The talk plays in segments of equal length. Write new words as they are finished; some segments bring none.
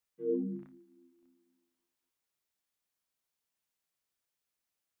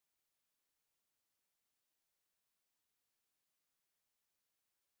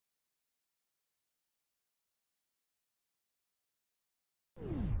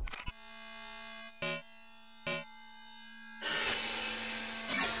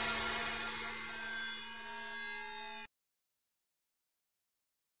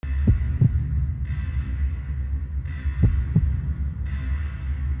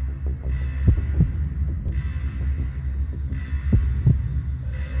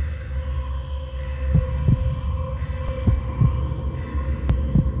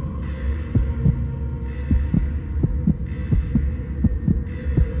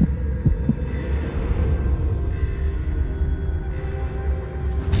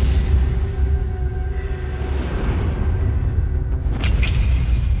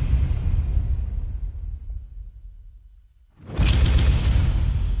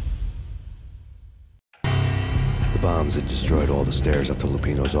The bombs had destroyed all the stairs up to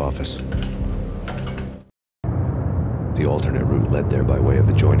Lupino's office. The alternate route led there by way of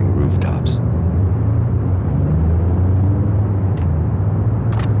adjoining rooftops.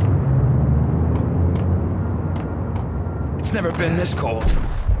 It's never been this cold.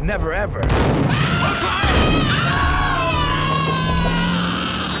 Never ever.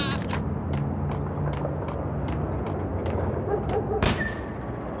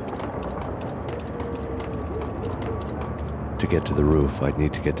 To get to the roof, I'd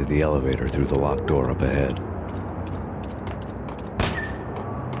need to get to the elevator through the locked door up ahead.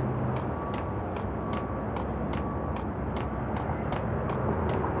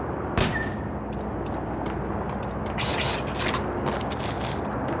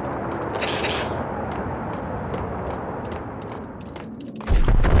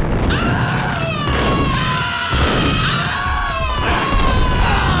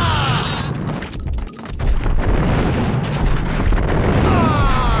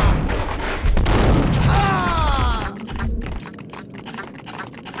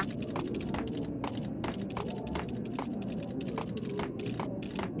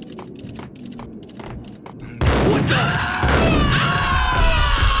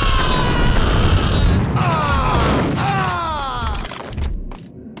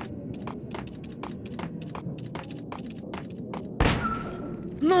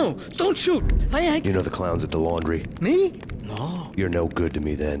 No, don't shoot. You know the clowns at the laundry? Me? No. You're no good to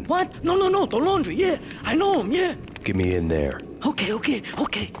me then. What? No, the laundry, yeah. I know him, yeah. Get me in there. Okay.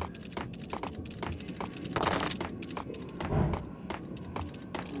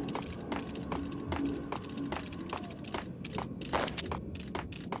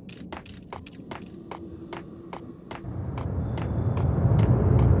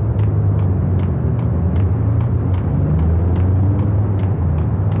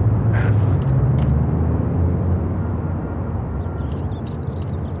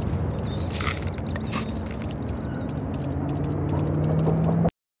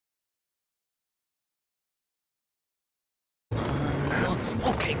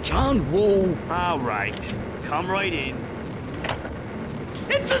 Okay, John, whoa. All right. Come right in.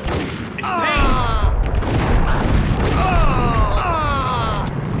 It's Payne!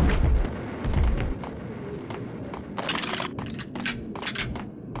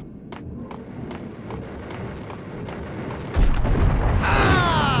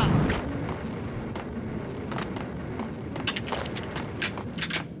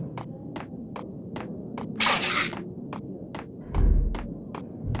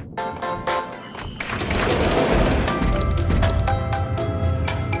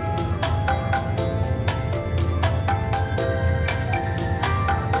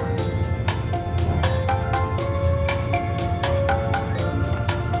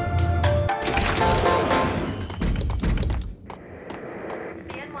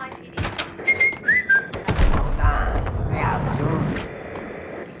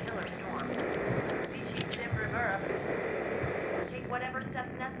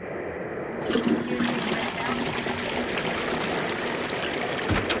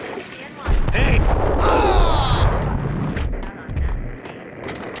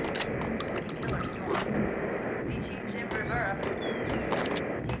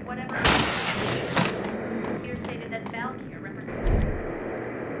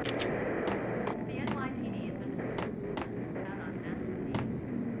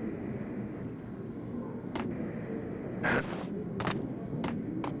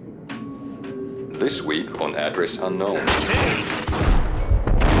 This week on Address Unknown. I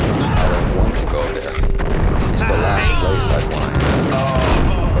don't want to go there. It's the last place I want.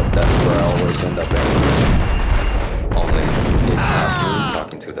 But that's where I always end up anyway. Only it's not me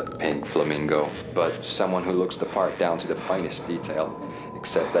talking to them. pink flamingo, but someone who looks the part down to the finest detail,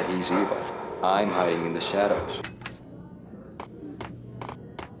 except that he's evil. I'm hiding in the shadows.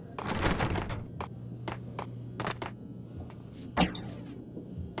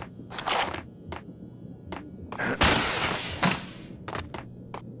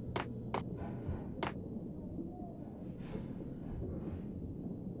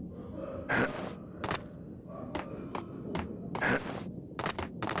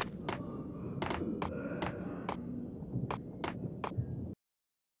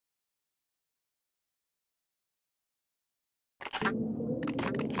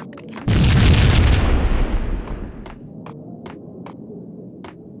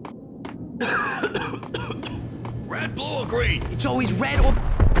 Red, blue, or green? It's always red or...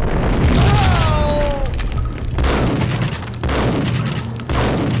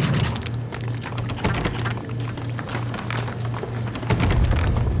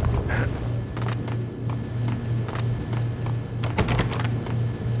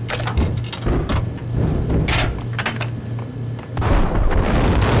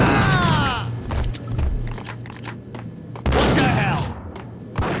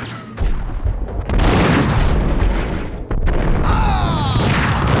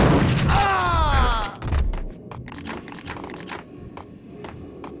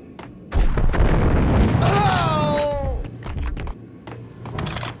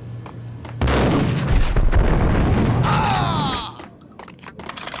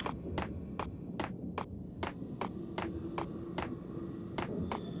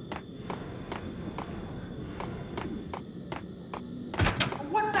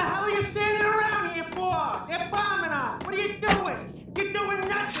 What the hell are you standing around here for? They're bombing us. What are you doing? You're doing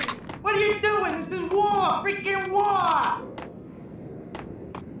nothing. What are you doing? This is war. Freaking war.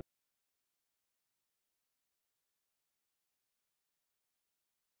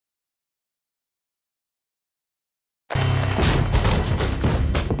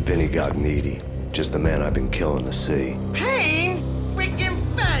 Vinny Gognitti, just the man I've been killing to see. Payne? Freaking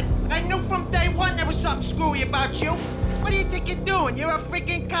fed. I knew from day one there was something screwy about you. What do you think you're doing? You're a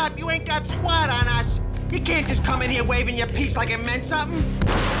freaking cop. You ain't got squat on us. You can't just come in here waving your piece like it meant something.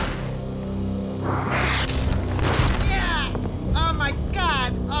 Yeah. Oh my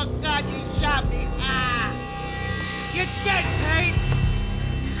God. Oh God, you shot me. Ah. You're dead, Payne.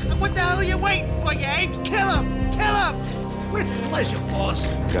 What the hell are you waiting for, you apes? Kill him. Kill him. With pleasure, boss.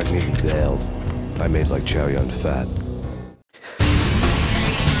 Gognitti bailed. I made like Chow Yun Fat.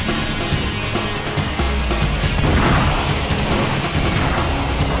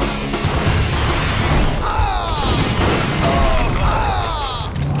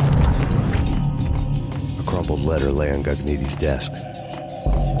 A crumpled letter lay on Gognitti's desk.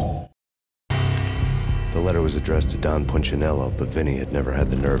 The letter was addressed to Don Punchinello, but Vinny had never had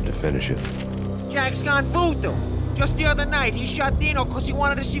the nerve to finish it. Jack's gone voodoo. Just the other night, he shot Dino because he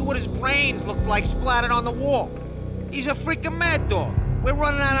wanted to see what his brains looked like splattered on the wall. He's a freaking mad dog. We're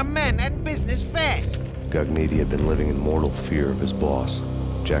running out of men and business fast. Gognitti had been living in mortal fear of his boss.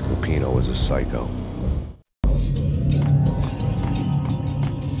 Jack Lupino was a psycho.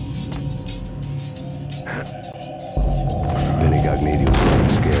 Vinny Gognitti was getting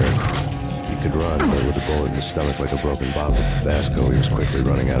scared. He could run, but with a bullet in his stomach like a broken bottle of Tabasco, he was quickly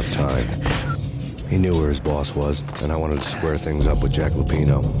running out of time. He knew where his boss was, and I wanted to square things up with Jack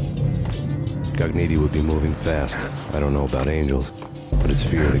Lupino. Gognitti would be moving fast. I don't know about angels, but it's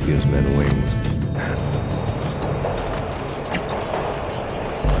fear that gives men wings.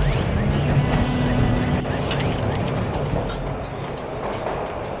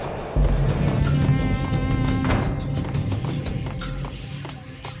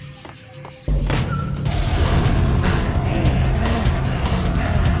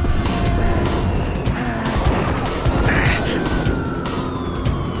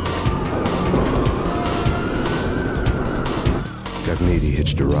 Gognitti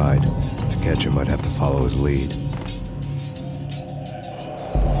hitched a ride. To catch him, I'd have to follow his lead.